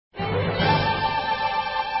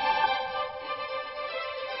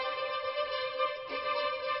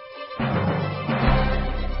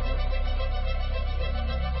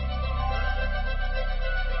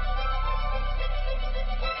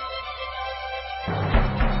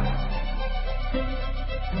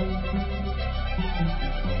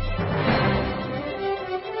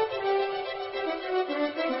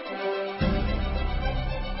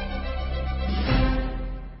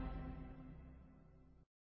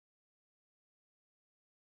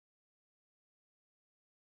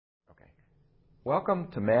Welcome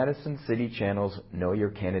to Madison City Channel's Know Your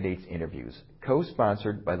Candidates interviews,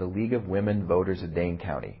 co-sponsored by the League of Women Voters of Dane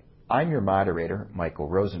County. I'm your moderator, Michael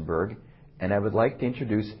Rosenberg, and I would like to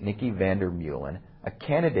introduce Nicki Vander Meulen, a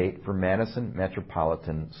candidate for Madison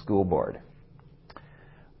Metropolitan School Board.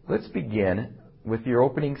 Let's begin with your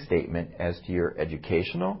opening statement as to your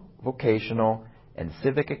educational, vocational, and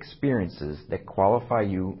civic experiences that qualify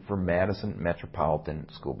you for Madison Metropolitan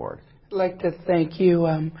School Board. I'd like to thank you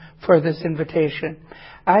for this invitation.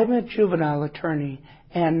 I'm a juvenile attorney,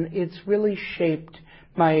 and it's really shaped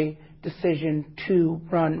my decision to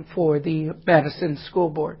run for the Madison School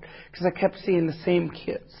Board because I kept seeing the same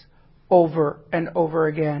kids over and over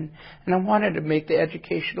again, and I wanted to make the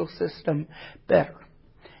educational system better.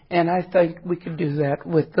 And I think we could do that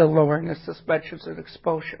with the lowering of suspensions and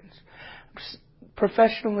expulsions.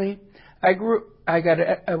 Professionally, I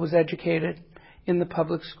was educated in the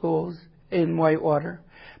public schools in Whitewater,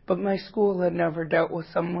 but my school had never dealt with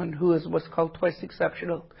someone who is what's called twice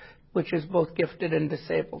exceptional, which is both gifted and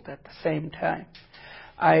disabled at the same time.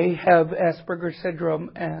 I have Asperger's syndrome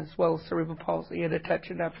as well as cerebral palsy and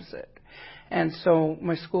attention deficit. And so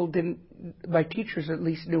my teachers at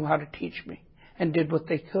least knew how to teach me and did what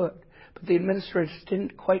they could. But the administrators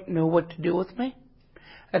didn't quite know what to do with me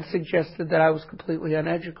and suggested that I was completely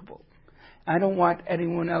uneducable. I don't want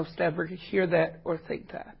anyone else to ever hear that or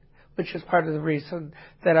think that, which is part of the reason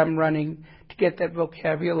that I'm running to get that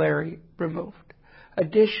vocabulary removed.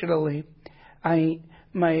 Additionally, in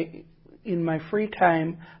my free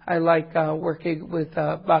time, I like working with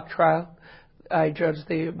mock trial. I judge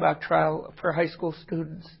the mock trial for high school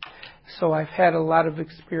students, so I've had a lot of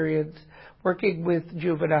experience working with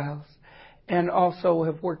juveniles, and also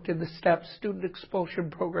have worked in the STEP student expulsion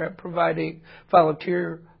program, providing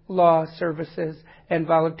volunteer law services and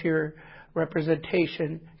volunteer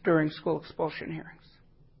representation during school expulsion hearings.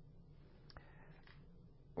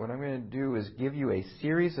 What I'm going to do is give you a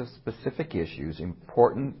series of specific issues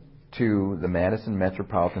important to the Madison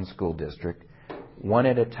Metropolitan School District, one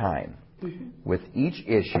at a time. Mm-hmm. With each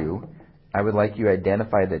issue, I would like you to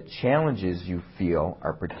identify the challenges you feel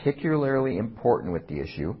are particularly important with the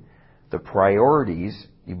issue, the priorities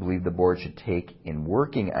you believe the board should take in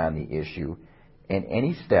working on the issue, and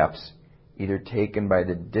any steps, either taken by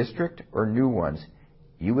the district or new ones,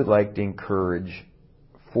 you would like to encourage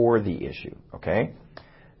for the issue, okay?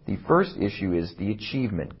 The first issue is the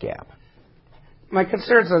achievement gap. My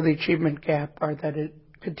concerns on the achievement gap are that it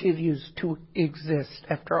continues to exist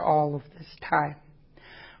after all of this time.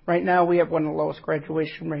 Right now, we have one of the lowest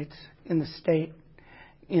graduation rates in the state,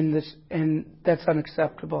 and that's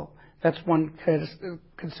unacceptable. That's one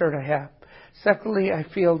concern I have. Secondly, I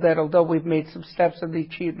feel that although we've made some steps in the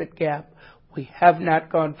achievement gap, we have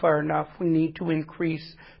not gone far enough. We need to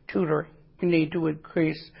increase tutoring. We need to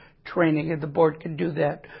increase training, and the board can do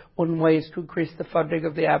that. One way is to increase the funding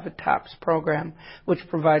of the Avid Tops program, which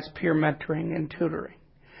provides peer mentoring and tutoring.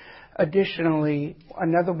 Additionally,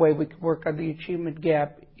 another way we can work on the achievement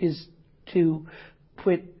gap is to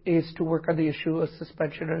work on the issue of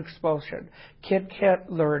suspension and expulsion. Kids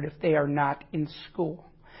can't learn if they are not in school.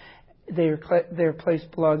 Their place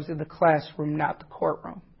belongs in the classroom, not the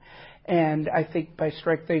courtroom. And I think by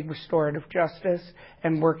strengthening restorative justice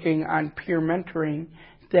and working on peer mentoring,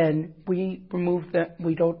 then we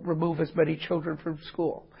don't remove as many children from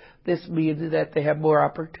school. This means that they have more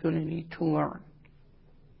opportunity to learn.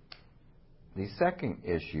 The second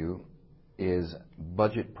issue is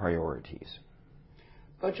budget priorities.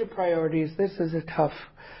 Budget priorities, this is a tough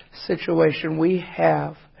situation. We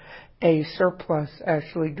have a surplus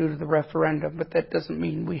actually due to the referendum, but that doesn't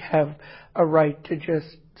mean we have a right to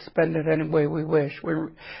just spend it any way we wish. We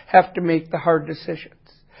have to make the hard decisions.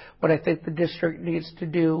 What I think the district needs to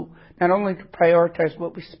do, not only to prioritize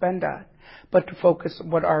what we spend on, but to focus on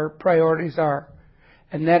what our priorities are.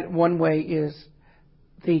 And that one way is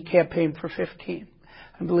the campaign for 15.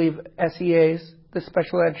 I believe SEAs, the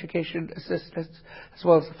special education assistants, as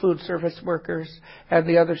well as the food service workers and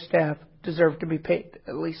the other staff deserve to be paid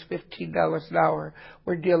at least $15 an hour.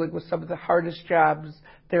 We're dealing with some of the hardest jobs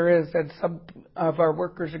there is, and some of our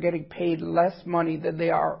workers are getting paid less money than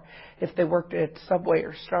they are if they worked at Subway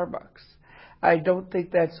or Starbucks. I don't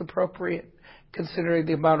think that's appropriate considering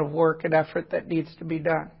the amount of work and effort that needs to be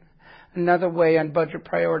done. Another way on budget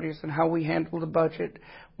priorities and how we handle the budget,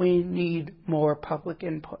 we need more public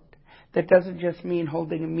input. That doesn't just mean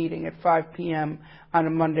holding a meeting at 5 p.m. on a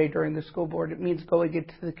Monday during the school board. It means going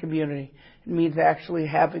into the community. It means actually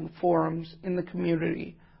having forums in the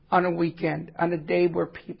community on a weekend, on a day where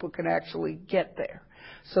people can actually get there,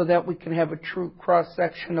 so that we can have a true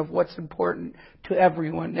cross-section of what's important to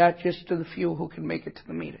everyone, not just to the few who can make it to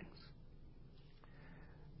the meetings.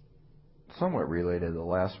 somewhat related to the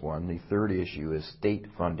last one, the third issue is state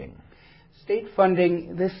funding. State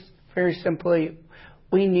funding, this very simply,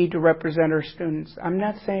 we need to represent our students. I'm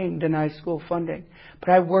not saying deny school funding, but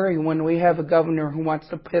I worry when we have a governor who wants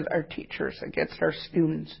to pit our teachers against our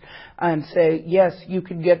students and say, yes, you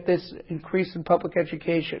can get this increase in public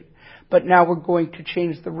education, but now we're going to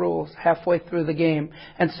change the rules halfway through the game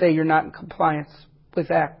and say you're not in compliance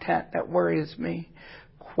with Act 10. That worries me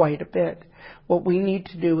quite a bit. What we need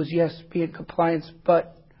to do is, yes, be in compliance,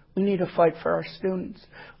 but we need to fight for our students.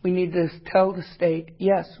 We need to tell the state,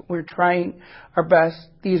 yes, we're trying our best.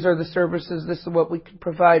 These are the services. This is what we can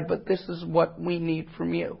provide, but this is what we need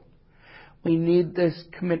from you. We need this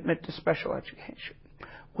commitment to special education.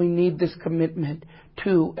 We need this commitment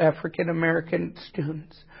to African American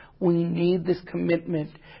students. We need this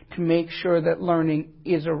commitment to make sure that learning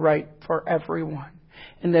is a right for everyone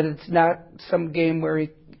and that it's not some game where we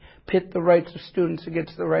pit the rights of students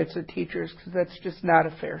against the rights of teachers, because that's just not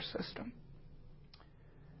a fair system.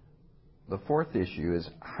 The fourth issue is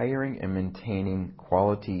hiring and maintaining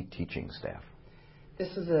quality teaching staff.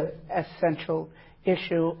 This is an essential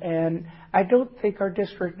issue, and I don't think our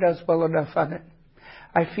district does well enough on it.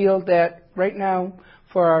 I feel that right now,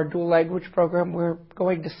 for our dual language program, we're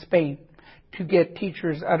going to Spain to get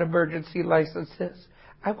teachers on emergency licenses.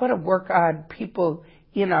 I want to work on people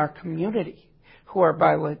in our community who are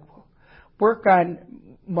bilingual. Work on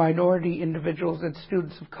minority individuals and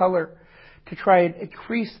students of color to try and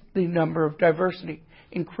increase the number of diversity,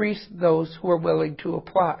 increase those who are willing to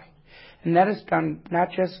apply. And that is done not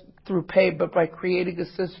just through pay, but by creating a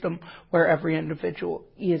system where every individual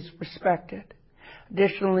is respected.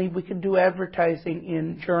 Additionally, we can do advertising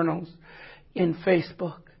in journals, in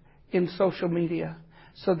Facebook, in social media,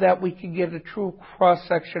 so that we can get a true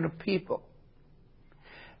cross-section of people.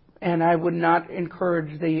 And I would not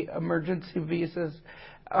encourage the emergency visas,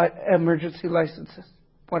 emergency licenses.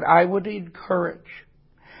 What I would encourage,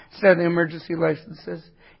 instead of the emergency licenses,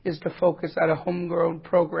 is to focus on a homegrown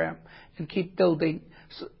program and keep building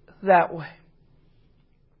that way.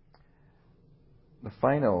 The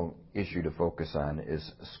final issue to focus on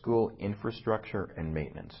is school infrastructure and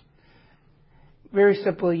maintenance. Very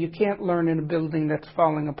simply, you can't learn in a building that's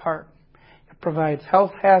falling apart. It provides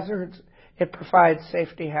health hazards. It provides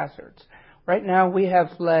safety hazards. Right now, we have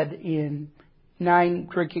lead in 9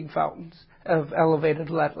 drinking fountains of elevated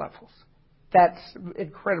lead levels. That's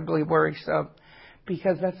incredibly worrisome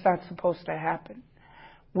because that's not supposed to happen.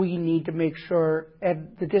 We need to make sure,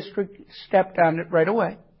 and the district stepped on it right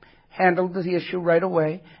away, handled the issue right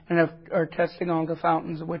away, and are testing all the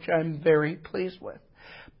fountains, which I'm very pleased with.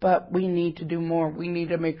 But we need to do more. We need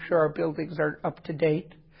to make sure our buildings are up to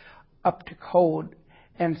date, up to code,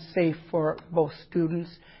 and safe for both students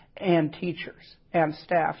and teachers and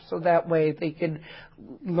staff, so that way they can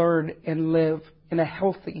learn and live in a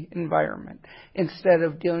healthy environment instead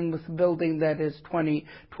of dealing with a building that is 20,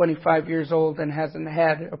 25 years old and hasn't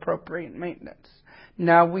had appropriate maintenance.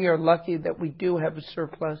 Now we are lucky that we do have a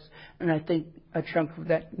surplus, and I think a chunk of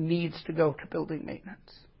that needs to go to building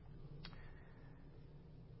maintenance.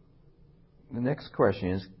 The next question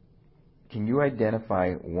is, can you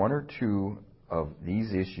identify one or two of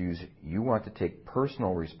these issues you want to take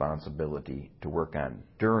personal responsibility to work on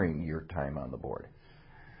during your time on the board?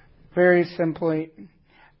 Very simply,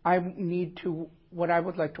 what I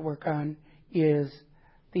would like to work on is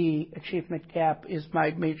the achievement gap is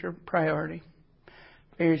my major priority.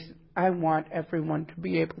 I want everyone to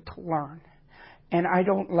be able to learn. And I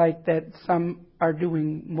don't like that some are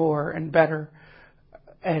doing more and better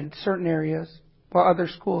in certain areas while other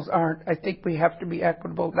schools aren't. I think we have to be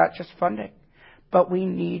equitable, not just funding, but we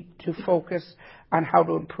need to focus on how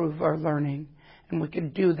to improve our learning. And we can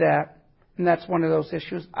do that. And that's one of those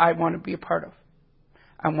issues I want to be a part of.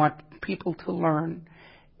 I want people to learn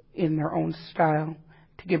in their own style,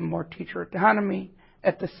 to give them more teacher autonomy.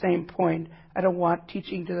 At the same point, I don't want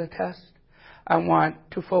teaching to the test. I want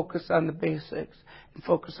to focus on the basics and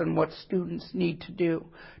focus on what students need to do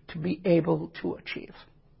to be able to achieve.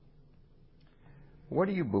 What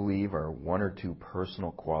do you believe are one or two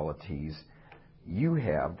personal qualities you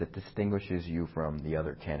have that distinguishes you from the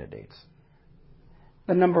other candidates?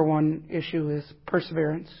 The number one issue is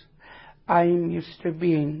perseverance. I'm used to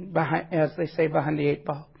being behind, as they say, behind the 8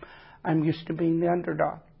 ball. I'm used to being the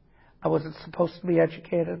underdog. I wasn't supposed to be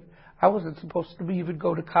educated. I wasn't supposed to even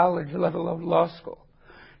go to college, let alone law school.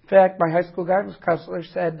 In fact, my high school guidance counselor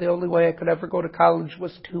said the only way I could ever go to college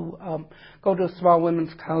was to go to a small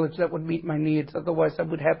women's college that would meet my needs. Otherwise, I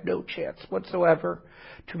would have no chance whatsoever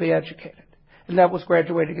to be educated. And that was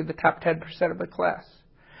graduating in the top 10% of my class.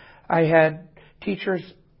 I had teachers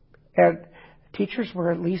and teachers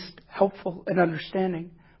were at least helpful and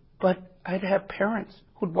understanding. But I'd have parents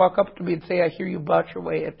who'd walk up to me and say, I hear you bought your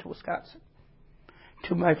way into Wisconsin,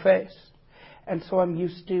 to my face. And so I'm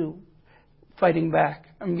used to fighting back.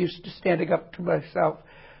 I'm used to standing up to myself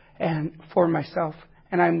and for myself.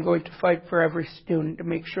 And I'm going to fight for every student to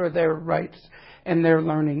make sure their rights and their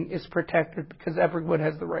learning is protected, because everyone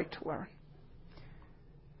has the right to learn.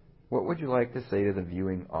 What would you like to say to the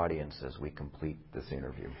viewing audience as we complete this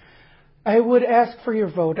interview? I would ask for your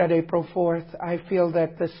vote on April 4th. I feel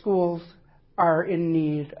that the schools are in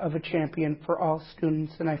need of a champion for all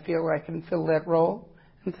students, and I feel I can fill that role.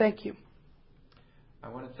 And thank you. I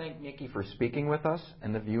want to thank Nicki for speaking with us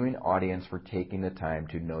and the viewing audience for taking the time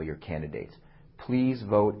to know your candidates. Please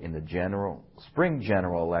vote in the spring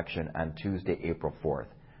general election on Tuesday, April 4th.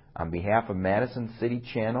 On behalf of Madison City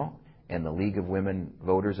Channel and the League of Women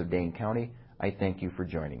Voters of Dane County, I thank you for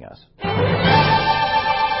joining us.